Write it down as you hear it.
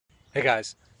Hey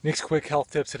guys, Nick's quick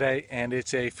health tip today, and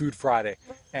it's a Food Friday.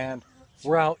 And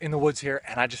we're out in the woods here,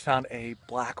 and I just found a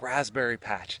black raspberry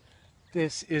patch.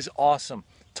 This is awesome.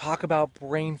 Talk about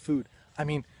brain food. I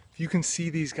mean, if you can see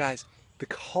these guys, the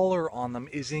color on them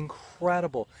is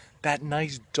incredible. That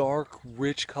nice, dark,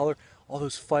 rich color, all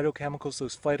those phytochemicals,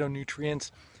 those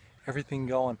phytonutrients, everything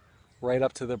going right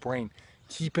up to the brain,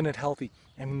 keeping it healthy.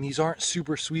 I mean, these aren't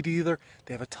super sweet either.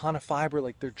 They have a ton of fiber,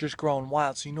 like they're just growing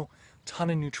wild, so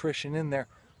ton of nutrition in there.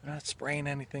 We're not spraying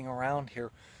anything around here.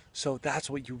 So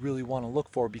that's what you really want to look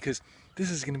for, because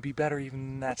this is going to be better even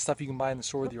than that stuff you can buy in the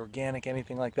store, the organic,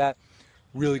 anything like that.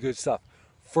 Really good stuff.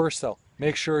 First though,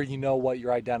 make sure you know what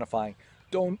you're identifying.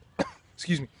 Don't,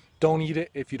 excuse me, don't eat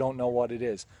it if you don't know what it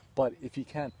is. But if you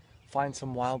can, find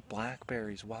some wild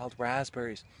blackberries, wild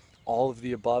raspberries, all of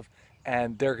the above,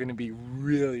 and they're going to be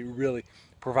really, really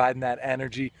providing that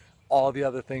energy, all the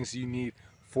other things you need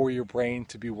for your brain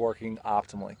to be working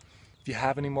optimally. If you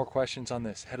have any more questions on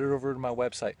this, head over to my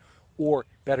website, or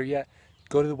better yet,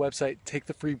 go to the website, take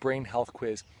the free brain health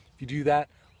quiz. If you do that,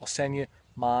 I'll send you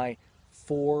my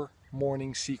 4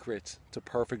 morning secrets to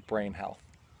perfect brain health.